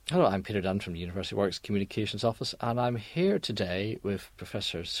Hello, I'm Peter Dunn from the University of Warwick's Communications Office, and I'm here today with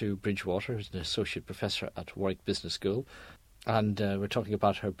Professor Sue Bridgewater, who's an Associate Professor at Warwick Business School, and we're talking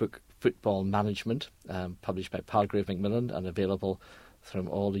about her book Football Management, published by Palgrave Macmillan and available from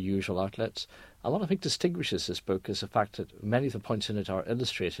all the usual outlets. And what I think distinguishes this book is the fact that many of the points in it are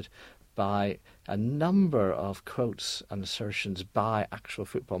illustrated by a number of quotes and assertions by actual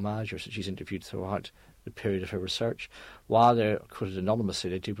football managers that she's interviewed throughout the period of her research. While they're quoted anonymously,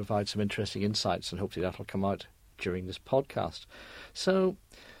 they do provide some interesting insights, and hopefully that will come out during this podcast. So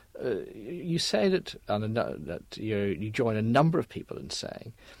you say that you join a number of people in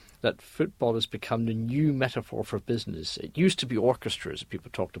saying that football has become the new metaphor for business. It used to be orchestras.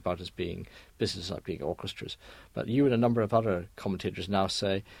 People talked about as being business not being orchestras. But you and a number of other commentators now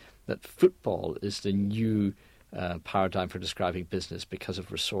say that football is the new paradigm for describing business because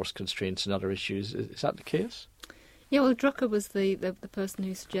of resource constraints and other issues. Is that the case? Yeah, well, Drucker was the person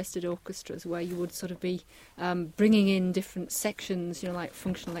who suggested orchestras, where you would sort of be bringing in different sections, like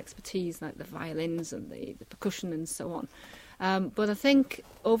functional expertise, like the violins and the percussion and so on. But I think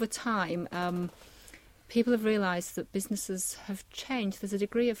over time, people have realised that businesses have changed. There's a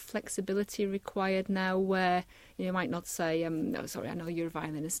degree of flexibility required now where you might not say, "No, sorry, I know you're a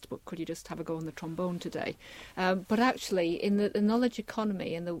violinist, but could you just have a go on the trombone today?" But actually, in the knowledge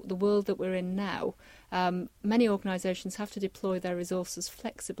economy and the world that we're in now, many organisations have to deploy their resources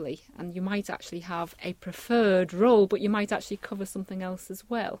flexibly, and you might actually have a preferred role, but you might actually cover something else as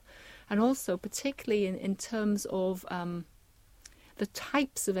well. And also, particularly in terms of the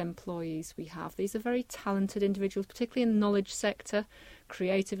types of employees we have. These are very talented individuals, particularly in the knowledge sector,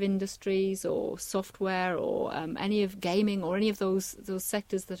 creative industries or software or any of gaming or any of those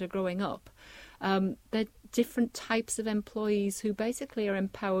sectors that are growing up. They're different types of employees who basically are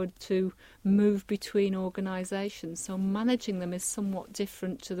empowered to move between organisations. So managing them is somewhat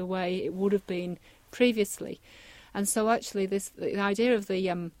different to the way it would have been previously. And so actually the idea of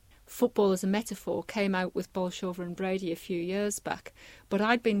the football as a metaphor came out with Bolshover and Brady a few years back, but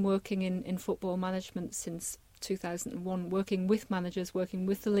I'd been working in football management since 2001, working with managers, working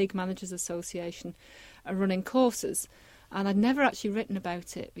with the League Managers Association, running courses, and I'd never actually written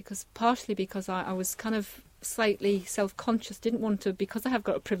about it partially because I was kind of slightly self-conscious, didn't want to, because I have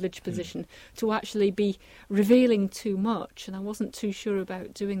got a privileged position, to actually be revealing too much, and I wasn't too sure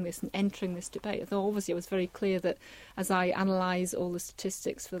about doing this and entering this debate. Although obviously it was very clear that as I analyse all the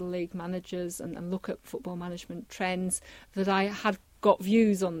statistics for the league managers and look at football management trends, that I had got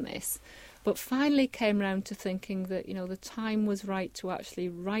views on this. But finally came round to thinking that, the time was right to actually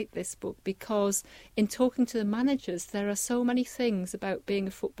write this book, because in talking to the managers, there are so many things about being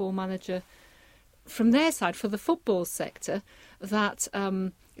a football manager from their side, for the football sector, that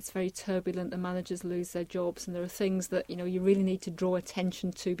it's very turbulent. The managers lose their jobs, and there are things that you really need to draw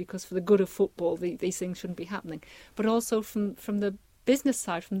attention to, because for the good of football, these things shouldn't be happening. But also from the business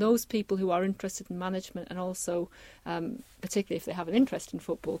side, from those people who are interested in management, and also particularly if they have an interest in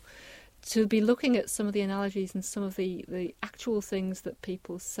football, to be looking at some of the analogies and some of the actual things that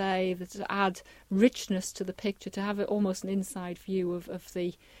people say, that to add richness to the picture, to have almost an inside view of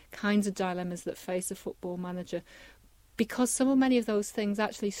the kinds of dilemmas that face a football manager. Because many of those things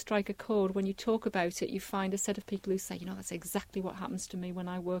actually strike a chord. When you talk about it, you find a set of people who say, that's exactly what happens to me when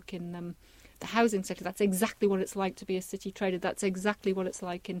I work in the housing sector. That's exactly what it's like to be a city trader. That's exactly what it's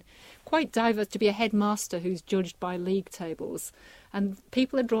like in quite diverse, to be a headmaster who's judged by league tables. And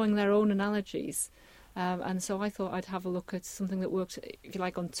people are drawing their own analogies. And so I thought I'd have a look at something that works, if you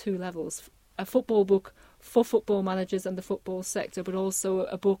like, on two levels. A football book for football managers and the football sector, but also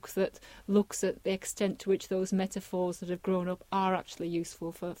a book that looks at the extent to which those metaphors that have grown up are actually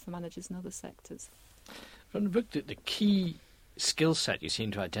useful for managers in other sectors. From the book, the key skill set you seem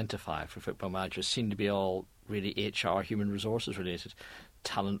to identify for football managers seem to be all really HR, human resources related.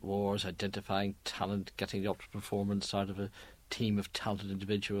 Talent wars, identifying talent, getting the optimal performance out of a team of talented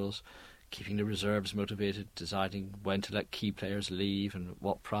individuals, keeping the reserves motivated, deciding when to let key players leave and at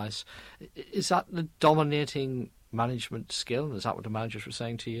what price. Is that the dominating management skill? Is that what the managers were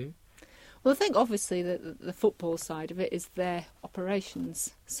saying to you? Well, I think obviously the football side of it is their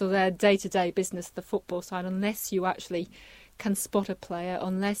operations. So their day-to-day business, the football side, unless you actually can spot a player,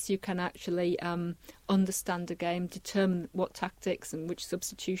 unless you can actually understand a game, determine what tactics and which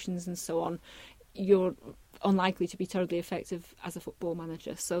substitutions and so on, you're unlikely to be terribly effective as a football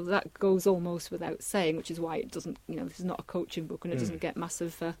manager. So that goes almost without saying, which is why it doesn't, this is not a coaching book and it doesn't get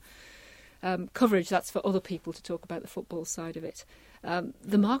massive coverage. That's for other people to talk about the football side of it.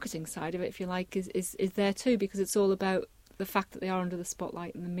 The marketing side of it, if you like, is there too, because it's all about the fact that they are under the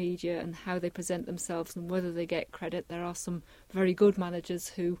spotlight in the media and how they present themselves and whether they get credit. There are some very good managers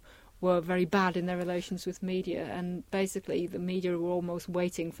who were very bad in their relations with media, and basically the media were almost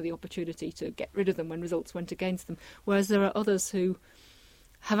waiting for the opportunity to get rid of them when results went against them, whereas there are others who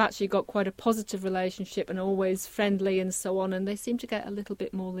have actually got quite a positive relationship and always friendly and so on, and they seem to get a little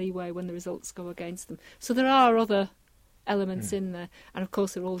bit more leeway when the results go against them. So there are other elements in there, and of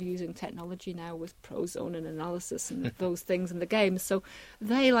course they're all using technology now with prozone and analysis and those things in the game, so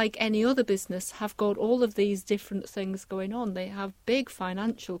they, like any other business, have got all of these different things going on. They have big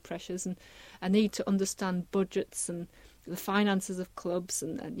financial pressures and a need to understand budgets and the finances of clubs,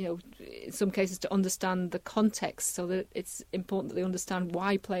 and in some cases to understand the context, so that it's important that they understand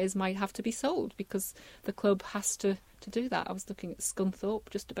why players might have to be sold, because the club has to do that. I was looking at Scunthorpe,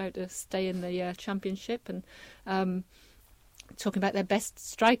 just about to stay in the Championship, and talking about their best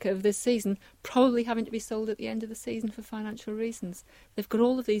striker of this season probably having to be sold at the end of the season for financial reasons. They've got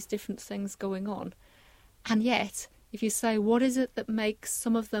all of these different things going on, and yet if you say what is it that makes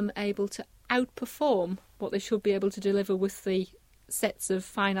some of them able to outperform what they should be able to deliver with the sets of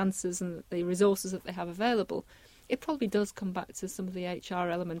finances and the resources that they have available, it probably does come back to some of the HR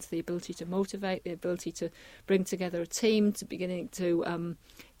elements, the ability to motivate, the ability to bring together a team, to beginning to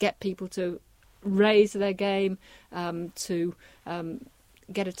get people to raise their game, to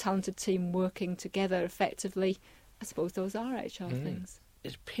get a talented team working together effectively. I suppose those are HR things.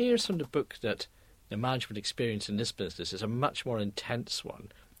 It appears from the book that the management experience in this business is a much more intense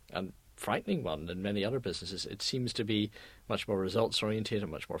one and frightening one than many other businesses. It seems to be much more results oriented,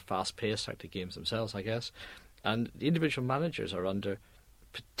 much more fast paced, like the games themselves, I guess. And the individual managers are under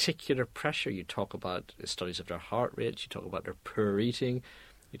particular pressure. You talk about the studies of their heart rates, you talk about their poor eating,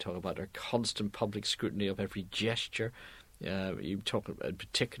 you talk about their constant public scrutiny of every gesture. You talk in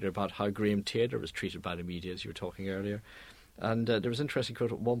particular about how Graham Taylor was treated by the media, as you were talking earlier. And there was an interesting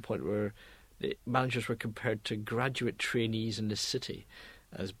quote at one point where the managers were compared to graduate trainees in the city,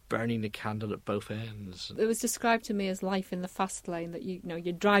 as burning the candle at both ends. It was described to me as life in the fast lane, that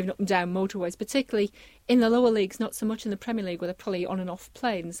you're driving up and down motorways, particularly in the lower leagues, not so much in the Premier League, where they're probably on and off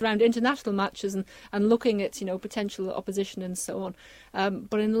planes, around international matches and looking at potential opposition and so on.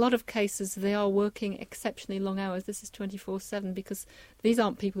 But in a lot of cases, they are working exceptionally long hours. This is 24/7, because these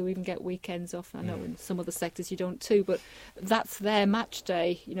aren't people who even get weekends off. I know in some other sectors you don't too, but that's their match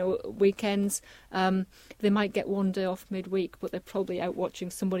day. Weekends, they might get one day off midweek, but they're probably out watching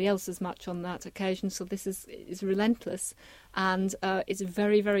somebody else's match on that occasion. So this is relentless, and it's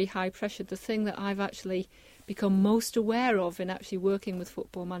very, very high pressure. The thing that I've actually become most aware of in actually working with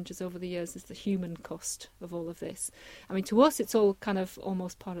football managers over the years is the human cost of all of this. I mean, to us it's all kind of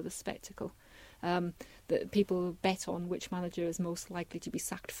almost part of the spectacle. That people bet on which manager is most likely to be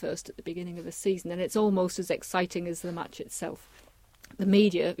sacked first at the beginning of the season, and it's almost as exciting as the match itself. The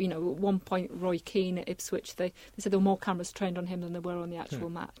media, at one point, Roy Keane at Ipswich, they said there were more cameras trained on him than there were on the actual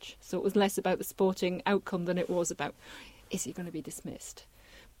match. So it was less about the sporting outcome than it was about, is he going to be dismissed?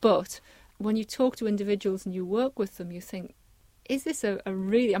 But when you talk to individuals and you work with them, you think, is this a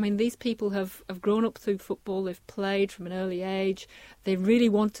really... I mean, these people have grown up through football, they've played from an early age, they really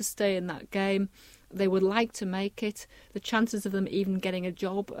want to stay in that game, they would like to make it. The chances of them even getting a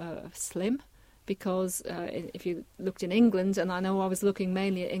job are slim. Because if you looked in England, and I know I was looking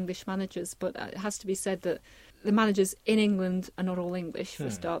mainly at English managers, but it has to be said that the managers in England are not all English, for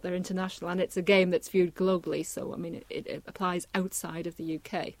a start. They're international, and it's a game that's viewed globally, so, I mean, it applies outside of the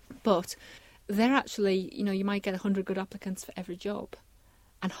UK. But they're actually, you might get 100 good applicants for every job,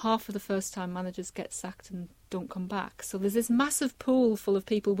 and half of the first-time managers get sacked and don't come back. So there's this massive pool full of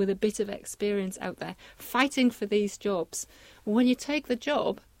people with a bit of experience out there fighting for these jobs. When you take the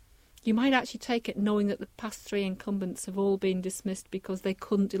job, you might actually take it knowing that the past three incumbents have all been dismissed because they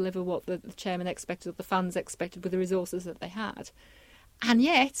couldn't deliver what the chairman expected or the fans expected with the resources that they had. And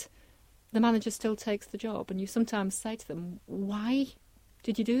yet, the manager still takes the job. And you sometimes say to them, why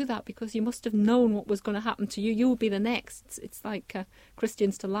did you do that? Because you must have known what was going to happen to you. You will be the next. It's like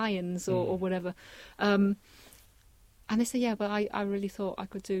Christians to Lions or whatever. And they say, yeah, but I really thought I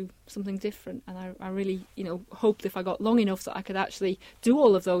could do something different. And I really, hoped if I got long enough that I could actually do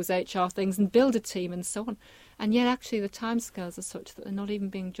all of those HR things and build a team and so on. And yet actually the timescales are such that they're not even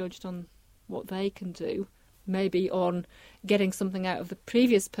being judged on what they can do, maybe on getting something out of the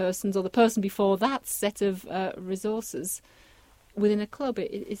previous persons or the person before that set of resources within a club.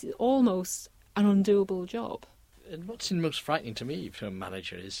 It's almost an undoable job. And what's most frightening to me for a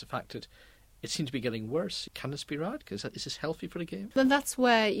manager is the fact that it seems to be getting worse. Can this be right? Is this healthy for the game? Then that's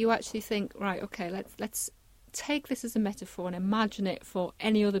where you actually think, right, okay, let's take this as a metaphor and imagine it for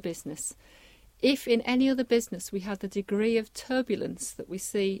any other business. if in any other business we had the degree of turbulence that we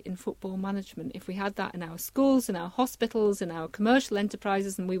see in football management, if we had that in our schools, in our hospitals, in our commercial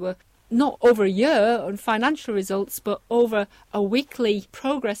enterprises, and we were not over a year on financial results, but over a weekly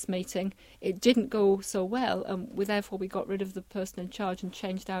progress meeting, it didn't go so well, and therefore we got rid of the person in charge and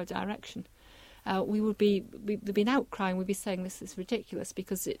changed our direction. There'd be an outcry, and we'd be saying this is ridiculous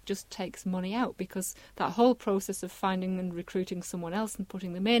because it just takes money out, because that whole process of finding and recruiting someone else and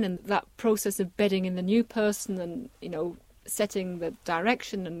putting them in, and that process of bedding in the new person and, setting the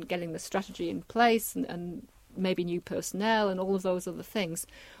direction and getting the strategy in place and maybe new personnel and all of those other things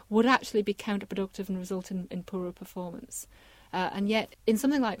would actually be counterproductive and result in poorer performance. And yet, in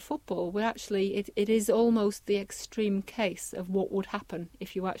something like football, it is almost the extreme case of what would happen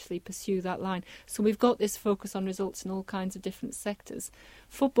if you actually pursue that line. So we've got this focus on results in all kinds of different sectors.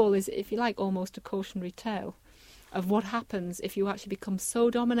 Football is, if you like, almost a cautionary tale of what happens if you actually become so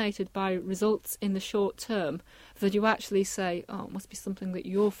dominated by results in the short term that you actually say, oh, it must be something that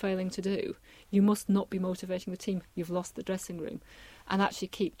you're failing to do. You must not be motivating the team. You've lost the dressing room. And actually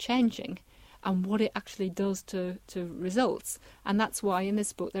keep changing and what it actually does to results. And that's why in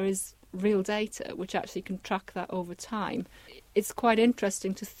this book there is real data which actually can track that over time. It's quite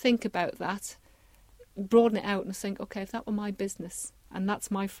interesting to think about that, broaden it out and think, okay, if that were my business and that's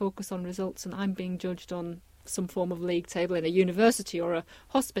my focus on results and I'm being judged on some form of league table in a university or a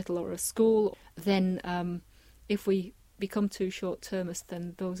hospital or a school, then if we become too short-termist,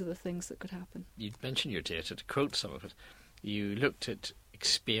 then those are the things that could happen. You mentioned your data. To quote some of it, you looked at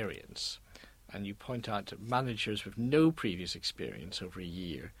experience and you point out that managers with no previous experience over a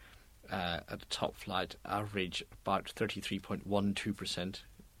year at the top flight average about 33.12%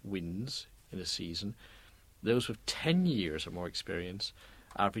 wins in a season. Those with 10 years or more experience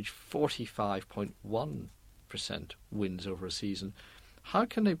average 45.1% wins over a season. How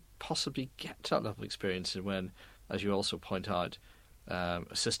can they possibly get to that level of experience when, as you also point out,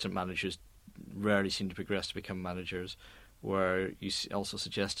 assistant managers rarely seem to progress to become managers, where you also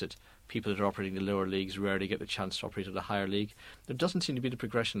suggested people that are operating the lower leagues rarely get the chance to operate at a higher league? There doesn't seem to be the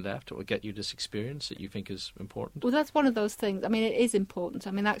progression left that will get you this experience that you think is important. Well, that's one of those things. I mean, it is important.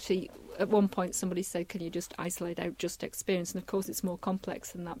 I mean, actually, at one point somebody said, can you just isolate out just experience? And of course it's more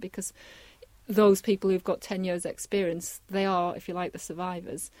complex than that, because those people who've got 10 years experience, they are, if you like, the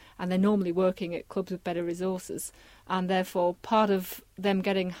survivors, and they're normally working at clubs with better resources, and therefore part of them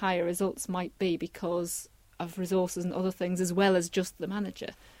getting higher results might be because of resources and other things as well as just the manager.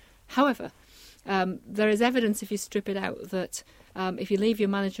 However, there is evidence, if you strip it out, that if you leave your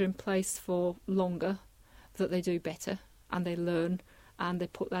manager in place for longer, that they do better and they learn and they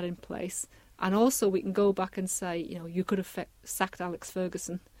put that in place. And also we can go back and say, you could have sacked Alex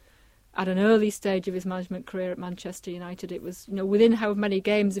Ferguson at an early stage of his management career at Manchester United. It was, within how many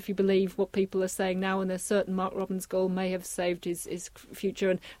games, if you believe what people are saying now, and a certain Mark Robins goal may have saved his future.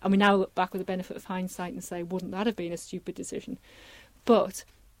 And we now look back with the benefit of hindsight and say, wouldn't that have been a stupid decision? But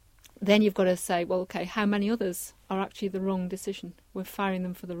then you've got to say, well, okay, how many others are actually the wrong decision? We're firing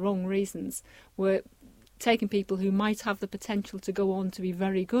them for the wrong reasons. We're taking people who might have the potential to go on to be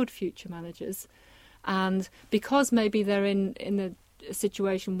very good future managers, and because maybe they're in a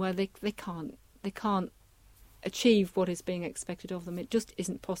situation where they can't achieve what is being expected of them. It just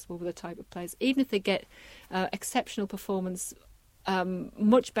isn't possible with the type of players. Even if they get exceptional performance,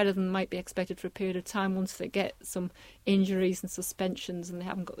 much better than might be expected for a period of time, once they get some injuries and suspensions and they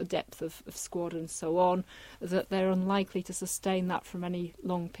haven't got the depth of squad and so on, that they're unlikely to sustain that from any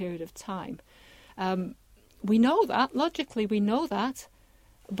long period of time. We know that, logically we know that,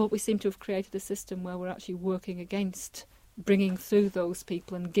 but we seem to have created a system where we're actually working against bringing through those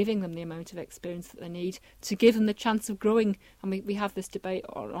people and giving them the amount of experience that they need to give them the chance of growing. And we have this debate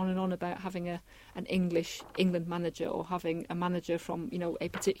on and on about having an England manager, or having a manager from a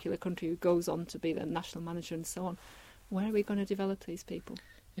particular country who goes on to be the national manager and so on. Where are we going to develop these people?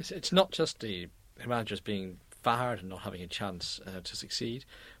 It's not just the managers being fired and not having a chance to succeed,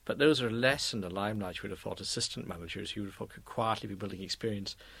 but those who are less in the limelight, you would have thought assistant managers, who would have thought could quietly be building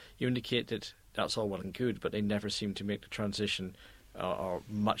experience. You indicate that that's all well and good, but they never seem to make the transition, or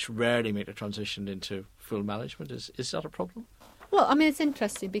much rarely make the transition into full management. Is that a problem? Well, I mean, it's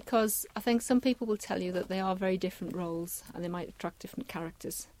interesting because I think some people will tell you that they are very different roles and they might attract different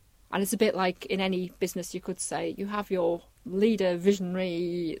characters. And it's a bit like in any business, you could say you have your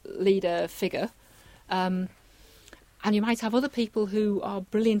visionary leader figure, and you might have other people who are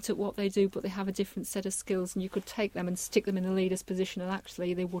brilliant at what they do, but they have a different set of skills, and you could take them and stick them in a leader's position, and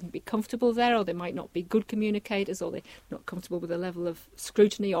actually they wouldn't be comfortable there, or they might not be good communicators, or they're not comfortable with a level of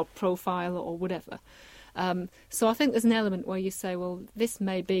scrutiny or profile or whatever. So I think there's an element where you say, well, this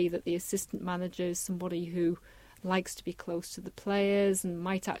may be that the assistant manager is somebody who likes to be close to the players and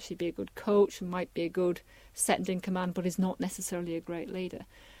might actually be a good coach and might be a good second in command, but is not necessarily a great leader.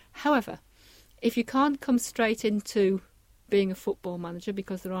 However, if you can't come straight into being a football manager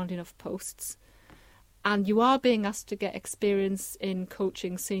because there aren't enough posts, and you are being asked to get experience in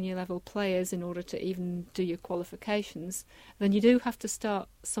coaching senior level players in order to even do your qualifications, then you do have to start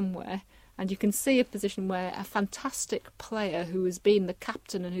somewhere. And you can see a position where a fantastic player who has been the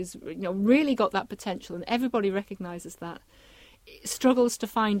captain and who's really got that potential, and everybody recognises that, struggles to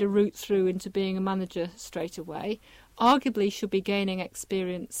find a route through into being a manager straight away, arguably should be gaining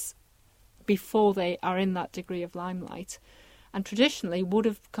experience before they are in that degree of limelight, and traditionally would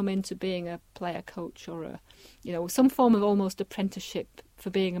have come into being a player coach or some form of almost apprenticeship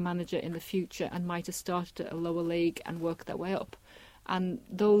for being a manager in the future, and might have started at a lower league and worked their way up. And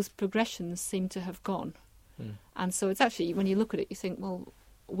those progressions seem to have gone. And so it's actually, when you look at it, you think, well,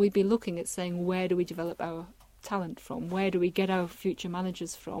 we'd be looking at saying, where do we develop our talent from? Where do we get our future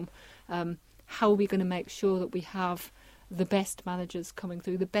managers from? How are we going to make sure that we have the best managers coming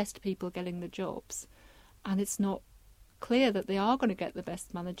through, the best people getting the jobs? And it's not clear that they are going to get the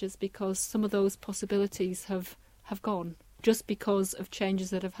best managers, because some of those possibilities have gone just because of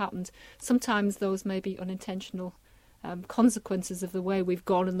changes that have happened. Sometimes those may be unintentional consequences of the way we've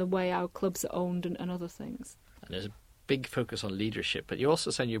gone and the way our clubs are owned and other things. And there's a big focus on leadership, but you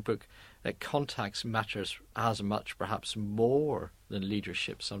also say in your book that context matters as much, perhaps more than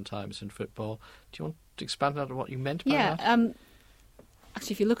leadership sometimes in football. Do you want to expand on what you meant by that?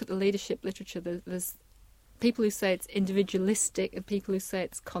 Actually, if you look at the leadership literature, there's people who say it's individualistic and people who say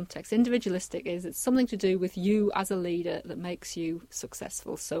it's context. Individualistic is it's something to do with you as a leader that makes you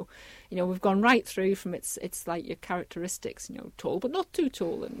successful. So, we've gone right through from it's like your characteristics, tall but not too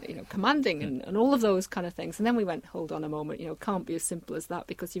tall, and commanding and all of those kind of things. And then we went, hold on a moment, can't be as simple as that,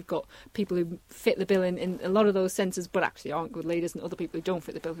 because you've got people who fit the bill in a lot of those senses but actually aren't good leaders, and other people who don't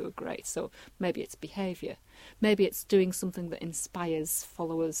fit the bill who are great. So maybe it's behaviour. Maybe it's doing something that inspires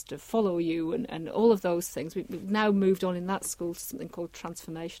followers to follow you, and all of those things. We've now moved on in that school to something called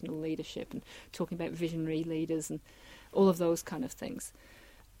transformational leadership, and talking about visionary leaders and all of those kind of things.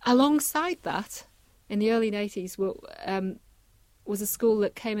 Alongside that, in the early 80s, was a school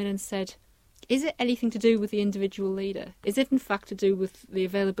that came in and said, is it anything to do with the individual leader? Is it in fact to do with the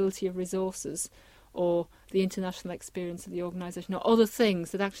availability of resources, or the international experience of the organisation, or other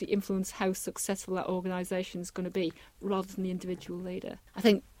things that actually influence how successful that organisation is going to be, rather than the individual leader? I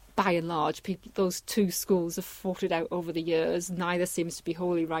think, by and large, those two schools have fought it out over the years. Neither seems to be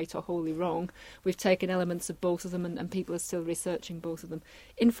wholly right or wholly wrong. We've taken elements of both of them, and people are still researching both of them.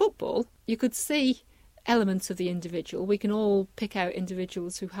 In football, you could see elements of the individual. We can all pick out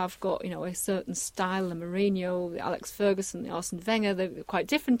individuals who have got, a certain style. The Mourinho, the Alex Ferguson, the Arsene Wenger, they're quite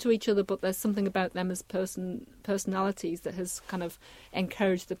different to each other, but there's something about them as personalities that has kind of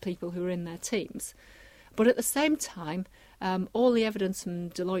encouraged the people who are in their teams. But at the same time, all the evidence from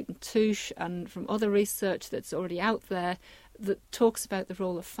Deloitte and Touche and from other research that's already out there that talks about the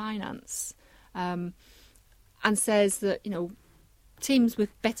role of finance, and says that, teams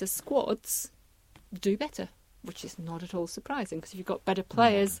with better squads do better, which is not at all surprising, because if you've got better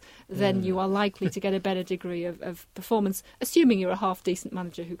players, then you are likely to get a better degree of performance, assuming you're a half-decent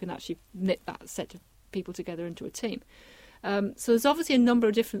manager who can actually knit that set of people together into a team. So there's obviously a number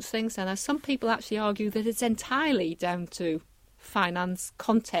of different things there. Now, some people actually argue that it's entirely down to finance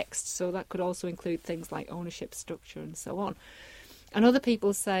context, so that could also include things like ownership structure and so on. And other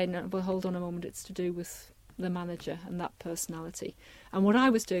people say, no, well, hold on a moment, it's to do with the manager and that personality. And what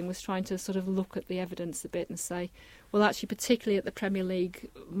I was doing was trying to sort of look at the evidence a bit and say, well, actually, particularly at the Premier League,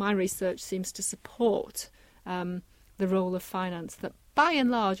 my research seems to support the role of finance, that by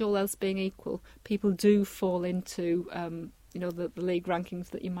and large, all else being equal, people do fall into the league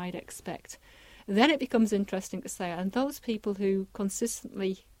rankings that you might expect. Then it becomes interesting to say, and those people who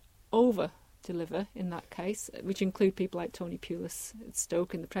consistently over-deliver in that case, which include people like Tony Pulis at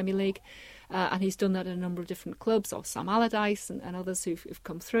Stoke in the Premier League, and he's done that at a number of different clubs, or Sam Allardyce and others who've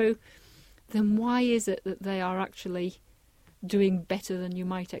come through, then why is it that they are actually doing better than you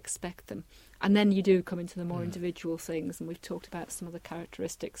might expect them? And then you do come into the more individual things, and we've talked about some of the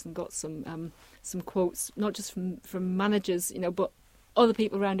characteristics and got some quotes, not just from managers, but other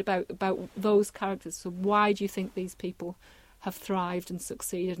people around about those characters. So why do you think these people have thrived and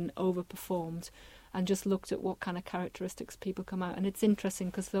succeeded and overperformed? And just looked at what kind of characteristics people come out. And it's interesting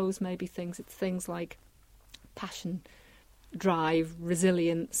because those may be things. It's things like passion, drive,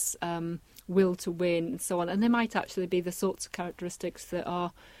 resilience, will to win, and so on. And they might actually be the sorts of characteristics that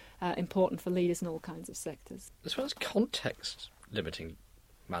are important for leaders in all kinds of sectors. As well as context limiting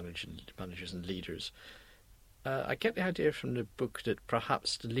managers and leaders, I get the idea from the book that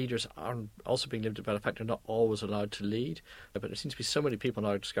perhaps the leaders are also being limited by the fact they're not always allowed to lead. But there seems to be so many people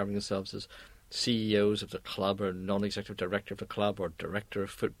now describing themselves as CEOs of the club or non-executive director of the club or director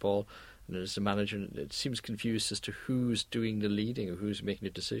of football, and as the manager, it seems confused as to who's doing the leading or who's making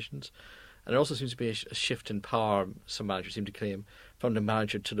the decisions. And there also seems to be a shift in power, some managers seem to claim, from the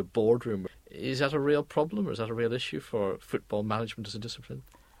manager to the boardroom. Is that a real problem, or is that a real issue for football management as a discipline?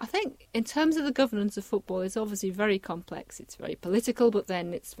 I think in terms of the governance of football, it's obviously very complex. It's very political, but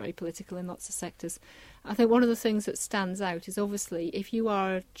then it's very political in lots of sectors. I think one of the things that stands out is obviously if you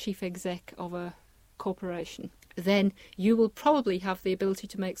are a chief exec of a corporation, then you will probably have the ability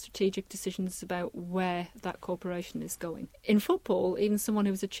to make strategic decisions about where that corporation is going. In football, even someone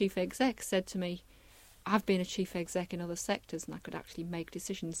who was a chief exec said to me, I've been a chief exec in other sectors and I could actually make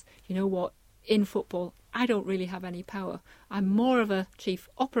decisions. You know what? In football, I don't really have any power. I'm more of a chief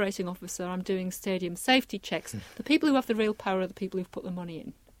operating officer. I'm doing stadium safety checks. The people who have the real power are the people who've put the money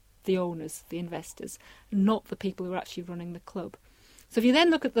in, the owners, the investors, not the people who are actually running the club. So if you then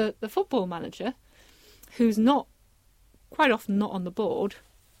look at the football manager, who's not, quite often not on the board,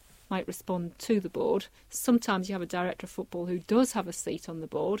 might respond to the board. Sometimes you have a director of football who does have a seat on the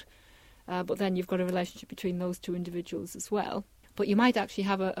board, but then you've got a relationship between those two individuals as well. But you might actually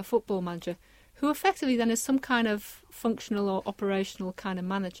have a football manager who effectively then is some kind of functional or operational kind of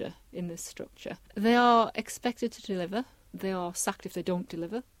manager in this structure. They are expected to deliver. They are sacked if they don't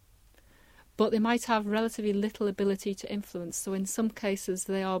deliver. But they might have relatively little ability to influence. So in some cases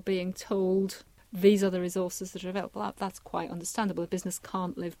they are being told these are the resources that are available. That's quite understandable. A business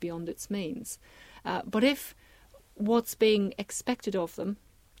can't live beyond its means. But if what's being expected of them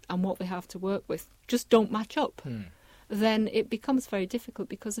and what they have to work with just don't match up, then it becomes very difficult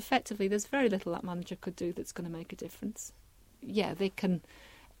because effectively there's very little that manager could do that's going to make a difference. Yeah, they can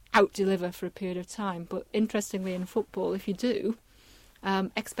out-deliver for a period of time, but interestingly in football, if you do,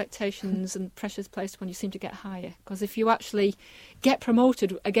 expectations and pressures placed when you seem to get higher. Because if you actually get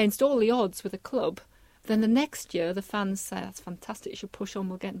promoted against all the odds with a club, then the next year the fans say, that's fantastic, you should push on,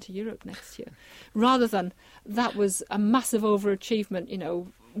 we'll get into Europe next year. Rather than, that was a massive overachievement,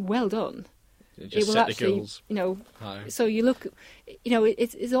 well done. It will actually, high. So you look,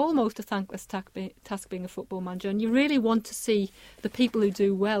 it's almost a thankless task being a football manager, and you really want to see the people who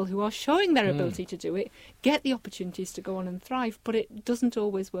do well, who are showing their ability to do it, get the opportunities to go on and thrive, but it doesn't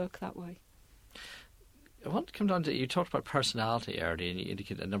always work that way. I want to come down to, you talked about personality earlier, and you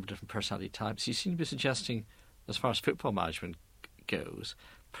indicated a number of different personality types. You seem to be suggesting, as far as football management goes,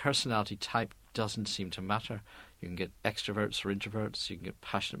 personality type doesn't seem to matter. You can get extroverts or introverts, you can get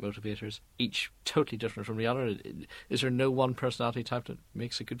passionate motivators, each totally different from the other. Is there no one personality type that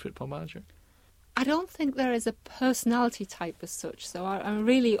makes a good football manager? I don't think there is a personality type as such, so I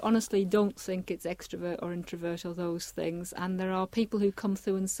really honestly don't think it's extrovert or introvert or those things. And there are people who come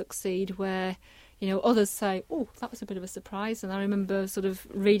through and succeed where, others say, oh, that was a bit of a surprise. And I remember sort of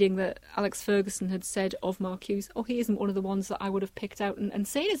reading that Alex Ferguson had said of Mark Hughes, oh, he isn't one of the ones that I would have picked out and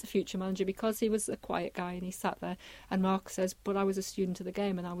seen as a future manager because he was a quiet guy and he sat there. And Mark says, but I was a student of the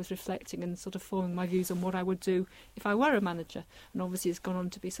game and I was reflecting and sort of forming my views on what I would do if I were a manager. And obviously has gone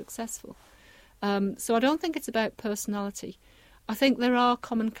on to be successful. So I don't think it's about personality. I think there are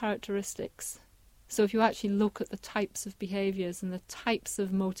common characteristics. So if you actually look at the types of behaviours and the types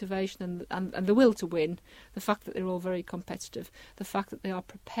of motivation and the will to win, the fact that they're all very competitive, the fact that they are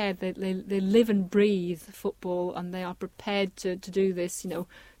prepared, they live and breathe football and they are prepared to do this,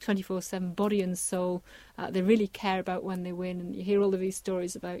 24/7, body and soul. They really care about when they win. And you hear all of these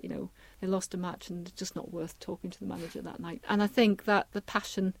stories about, they lost a match and it's just not worth talking to the manager that night. And I think that the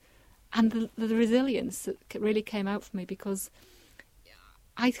passion and the resilience that really came out for me, because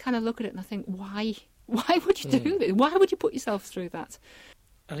I kind of look at it and I think, why would you do this? Why would you put yourself through that?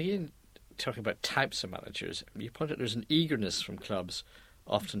 And again, talking about types of managers, you point out there's an eagerness from clubs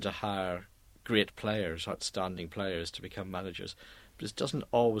often to hire great players, outstanding players to become managers. But it doesn't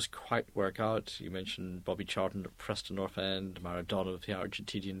always quite work out. You mentioned Bobby Charlton at Preston North End, Maradona with the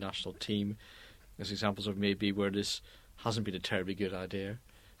Argentinian national team as examples of maybe where this hasn't been a terribly good idea.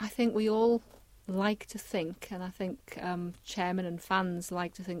 I think we all like to think, and I think chairmen and fans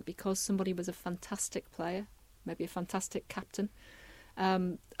like to think, because somebody was a fantastic player, maybe a fantastic captain,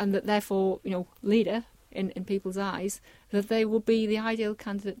 and that therefore, leader in people's eyes, that they will be the ideal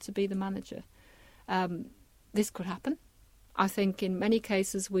candidate to be the manager. This could happen. I think in many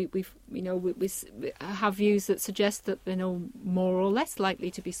cases we have views that suggest that they're more or less likely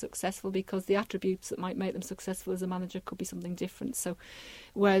to be successful because the attributes that might make them successful as a manager could be something different. So,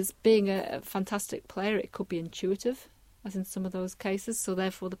 whereas being a fantastic player, it could be intuitive, as in some of those cases. So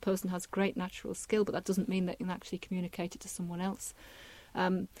therefore, the person has great natural skill, but that doesn't mean they can actually communicate it to someone else.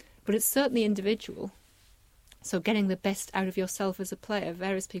 But it's certainly individual. So getting the best out of yourself as a player,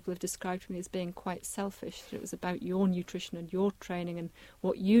 various people have described me as being quite selfish. That it was about your nutrition and your training and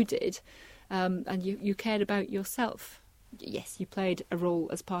what you did, and you cared about yourself. Yes, you played a role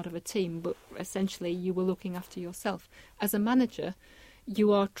as part of a team, but essentially you were looking after yourself. As a manager,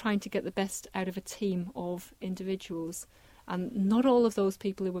 you are trying to get the best out of a team of individuals, and not all of those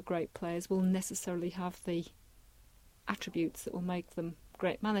people who are great players will necessarily have the attributes that will make them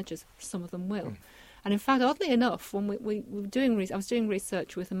great managers. Some of them will. And in fact, oddly enough, when we were I was doing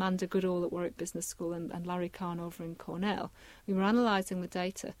research with Amanda Goodall at Warwick Business School and Larry Kahn over in Cornell. We were analysing the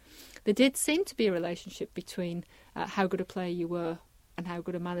data. There did seem to be a relationship between how good a player you were and how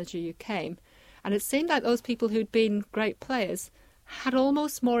good a manager you came. And it seemed like those people who'd been great players had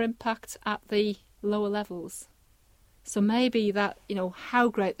almost more impact at the lower levels. So maybe that, how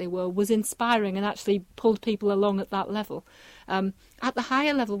great they were was inspiring and actually pulled people along at that level. At the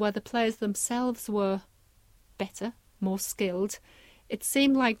higher level, where the players themselves were better, more skilled, it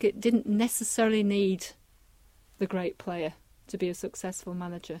seemed like it didn't necessarily need the great player to be a successful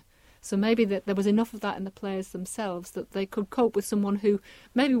manager. So maybe that there was enough of that in the players themselves that they could cope with someone who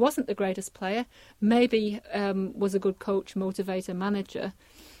maybe wasn't the greatest player, maybe was a good coach, motivator, manager,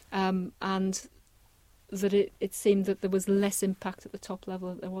 and that it seemed that there was less impact at the top level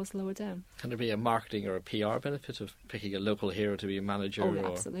than there was lower down. Can there be a marketing or a PR benefit of picking a local hero to be a manager? Oh,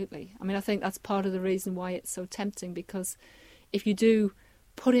 absolutely. I mean, I think that's part of the reason why it's so tempting, because if you do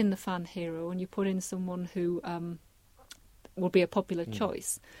put in the fan hero and you put in someone who will be a popular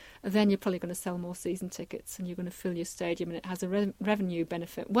choice, then you're probably going to sell more season tickets and you're going to fill your stadium, and it has a revenue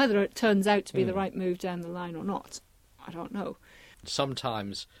benefit. Whether it turns out to be the right move down the line or not, I don't know.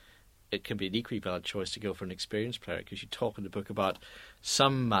 Sometimes it can be an equally valid choice to go for an experienced player, because you talk in the book about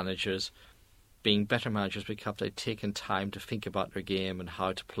some managers being better managers because they've taken time to think about their game and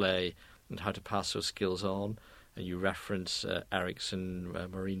how to play and how to pass those skills on. And you reference Eriksson,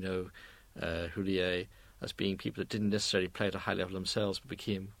 Marino, Houllier as being people that didn't necessarily play at a high level themselves but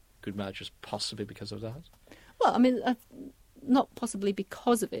became good managers possibly because of that. Well, I mean, not possibly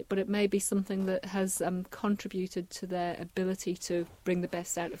because of it, but it may be something that has contributed to their ability to bring the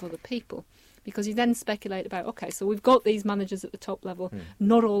best out of other people. Because you then speculate about, okay, so we've got these managers at the top level,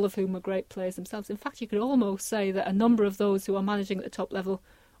 not all of whom are great players themselves. In fact, you could almost say that a number of those who are managing at the top level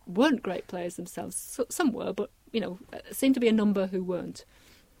weren't great players themselves. So, some were, but, seemed to be a number who weren't.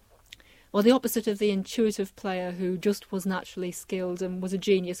 Or the opposite of the intuitive player who just was naturally skilled and was a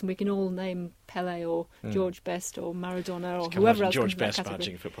genius, and we can all name Pele or George Best or Maradona or whoever else. George Best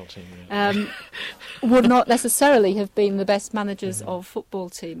managing a football team. Would not necessarily have been the best managers of football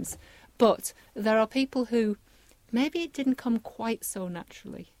teams. But there are people who maybe it didn't come quite so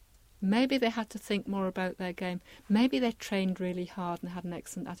naturally. Maybe they had to think more about their game. Maybe they trained really hard and had an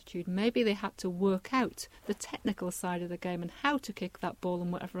excellent attitude. Maybe they had to work out the technical side of the game and how to kick that ball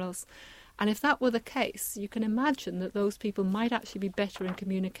and whatever else. And if that were the case, you can imagine that those people might actually be better in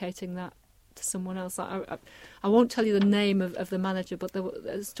communicating that to someone else. I won't tell you the name of the manager, but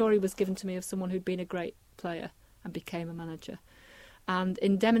a story was given to me of someone who'd been a great player and became a manager. And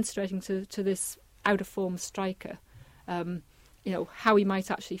in demonstrating to this out-of-form striker, how he might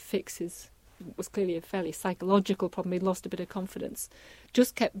actually fix was clearly a fairly psychological problem. He'd lost a bit of confidence.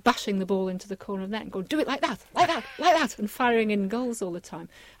 Just kept bashing the ball into the corner of the net and going, do it like that, like that, like that, and firing in goals all the time.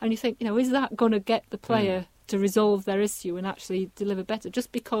 And you think, is that going to get the player to resolve their issue and actually deliver better?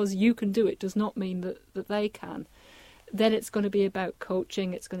 Just because you can do it does not mean that they can. Then it's going to be about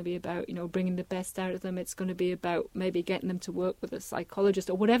coaching. It's going to be about, bringing the best out of them. It's going to be about maybe getting them to work with a psychologist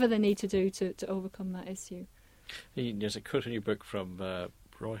or whatever they need to do to overcome that issue. There's a quote in your book from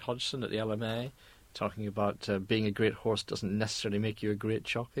Roy Hodgson at the LMA talking about being a great horse doesn't necessarily make you a great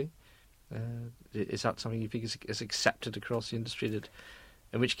jockey. Is that something you think is accepted across the industry?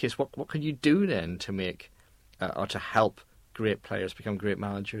 In which case, what can you do then to make or to help great players become great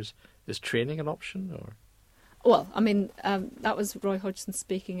managers? Is training an option? Or? Well, I mean, that was Roy Hodgson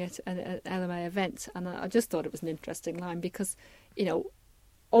speaking at an LMA event, and I just thought it was an interesting line because,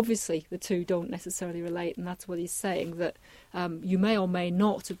 obviously the two don't necessarily relate, and that's what he's saying, that you may or may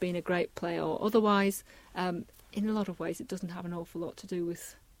not have been a great player or otherwise. In a lot of ways, it doesn't have an awful lot to do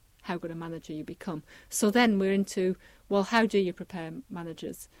with how good a manager you become. So then we're into, well, how do you prepare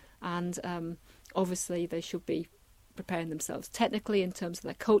managers? And obviously they should be preparing themselves technically in terms of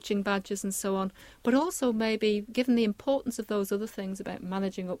their coaching badges and so on, but also maybe given the importance of those other things about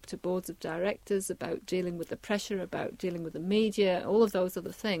managing up to boards of directors, about dealing with the pressure, about dealing with the media, all of those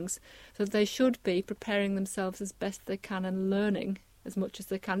other things, so they should be preparing themselves as best they can and learning as much as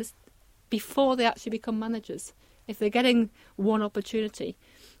they can before they actually become managers. If they're getting one opportunity,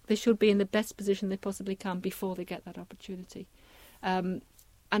 they should be in the best position they possibly can before they get that opportunity.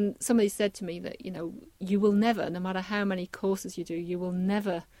 And somebody said to me that, you will never, no matter how many courses you do, you will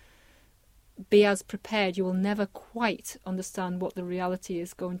never be as prepared, you will never quite understand what the reality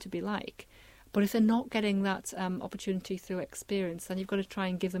is going to be like. But if they're not getting that opportunity through experience, then you've got to try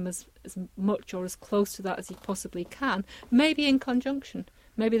and give them as much or as close to that as you possibly can, maybe in conjunction.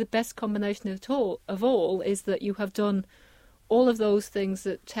 Maybe the best combination of all is that you have done all of those things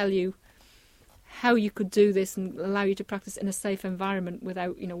that tell you how you could do this and allow you to practice in a safe environment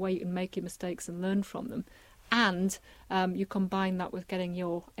without, where you can make your mistakes and learn from them. And you combine that with getting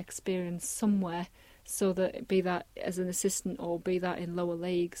your experience somewhere, so that be that as an assistant or be that in lower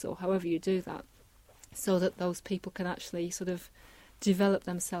leagues or however you do that, so that those people can actually sort of develop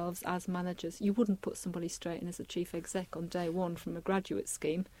themselves as managers. You wouldn't put somebody straight in as a chief exec on day one from a graduate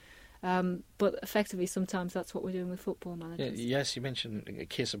scheme. But effectively, sometimes that's what we're doing with football managers. Yes, you mentioned a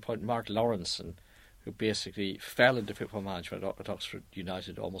case in point, Mark Lawrence, who basically fell into football management at Oxford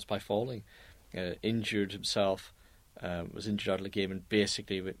United almost by falling, injured himself, was injured out of the game, and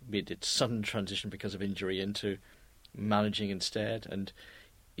basically made a sudden transition because of injury into managing instead. And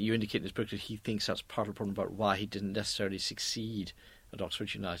you indicate in his book that he thinks that's part of the problem about why he didn't necessarily succeed at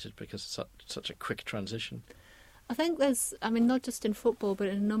Oxford United, because it's such a quick transition. I think there's, not just in football, but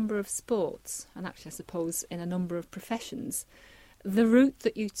in a number of sports, and actually I suppose in a number of professions, the route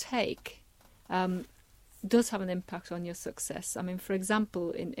that you take does have an impact on your success. For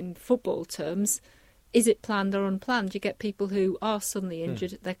example, in football terms, is it planned or unplanned? You get people who are suddenly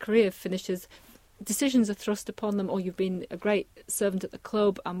injured, their career finishes, decisions are thrust upon them, or you've been a great servant at the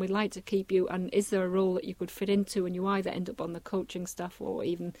club and we'd like to keep you, and is there a role that you could fit into, and you either end up on the coaching staff or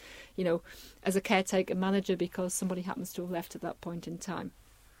even, as a caretaker manager because somebody happens to have left at that point in time.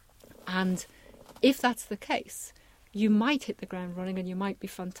 And if that's the case, you might hit the ground running and you might be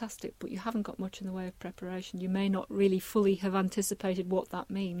fantastic, but you haven't got much in the way of preparation. You may not really fully have anticipated what that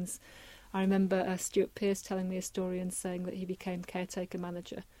means. I remember Stuart Pearce telling me a story and saying that he became caretaker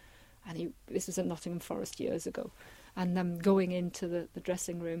manager. And this was at Nottingham Forest years ago. And going into the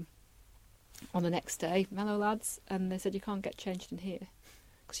dressing room on the next day, hello lads, and they said, you can't get changed in here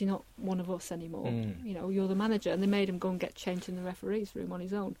because you're not one of us anymore. You're the manager. And they made him go and get changed in the referee's room on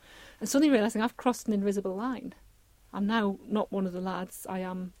his own. And suddenly realising I've crossed an invisible line. I'm now not one of the lads, I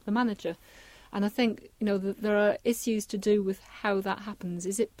am the manager. And I think, there are issues to do with how that happens.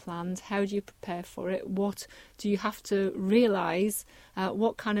 Is it planned? How do you prepare for it? What do you have to realise?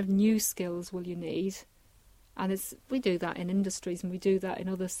 What kind of new skills will you need? And we do that in industries, and we do that in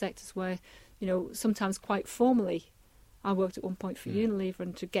other sectors where, sometimes quite formally. I worked at one point for Unilever,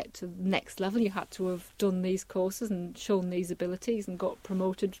 and to get to the next level, you had to have done these courses and shown these abilities and got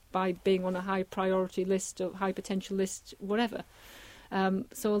promoted by being on a high priority list or high potential list, whatever.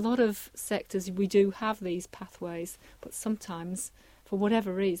 So a lot of sectors, we do have these pathways, but sometimes, for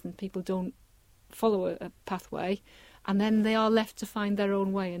whatever reason, people don't follow a pathway, and then they are left to find their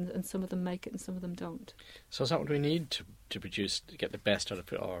own way, and some of them make it and some of them don't. So is that what we need to get the best out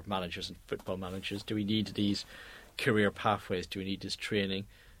of our managers and football managers? Do we need these career pathways? Do we need this training?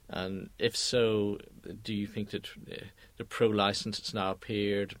 And if so, do you think that the pro licence that's now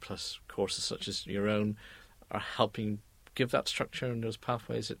appeared, plus courses such as your own, are helping give that structure and those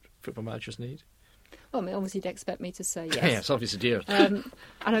pathways that football managers need? Well, obviously you'd expect me to say yes. Yes, obviously do. And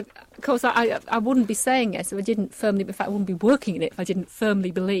of course, I wouldn't be saying yes if I didn't firmly, in fact, I wouldn't be working in it if I didn't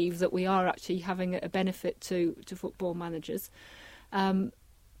firmly believe that we are actually having a benefit to football managers.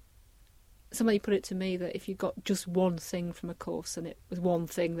 Somebody put it to me that if you got just one thing from a course and it was one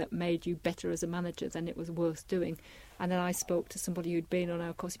thing that made you better as a manager, then it was worth doing. And then I spoke to somebody who'd been on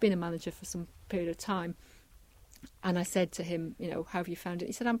our course, he'd been a manager for some period of time, and I said to him, how have you found it?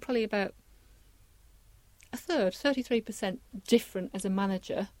 He said, I'm probably about a third, 33% different as a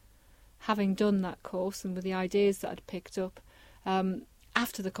manager, having done that course and with the ideas that I'd picked up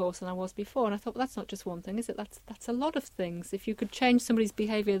after the course than I was before. And I thought, well, that's not just one thing, is it? That's a lot of things. If you could change somebody's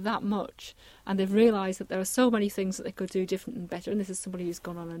behaviour that much, and they've realised that there are so many things that they could do different and better, and this is somebody who's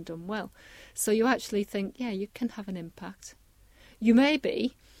gone on and done well. So you actually think, yeah, you can have an impact. You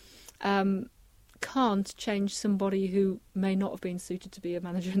maybe can't change somebody who may not have been suited to be a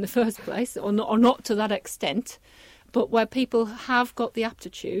manager in the first place, or not to that extent, but where people have got the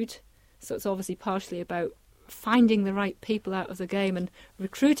aptitude. So it's obviously partially about finding the right people out of the game and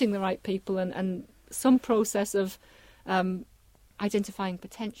recruiting the right people and some process of identifying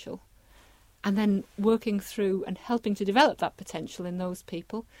potential and then working through and helping to develop that potential in those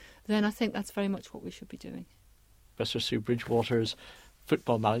people, then I think that's very much what we should be doing. Professor Sue Bridgewater's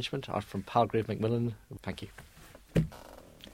Football Management are from Palgrave Macmillan. Thank you.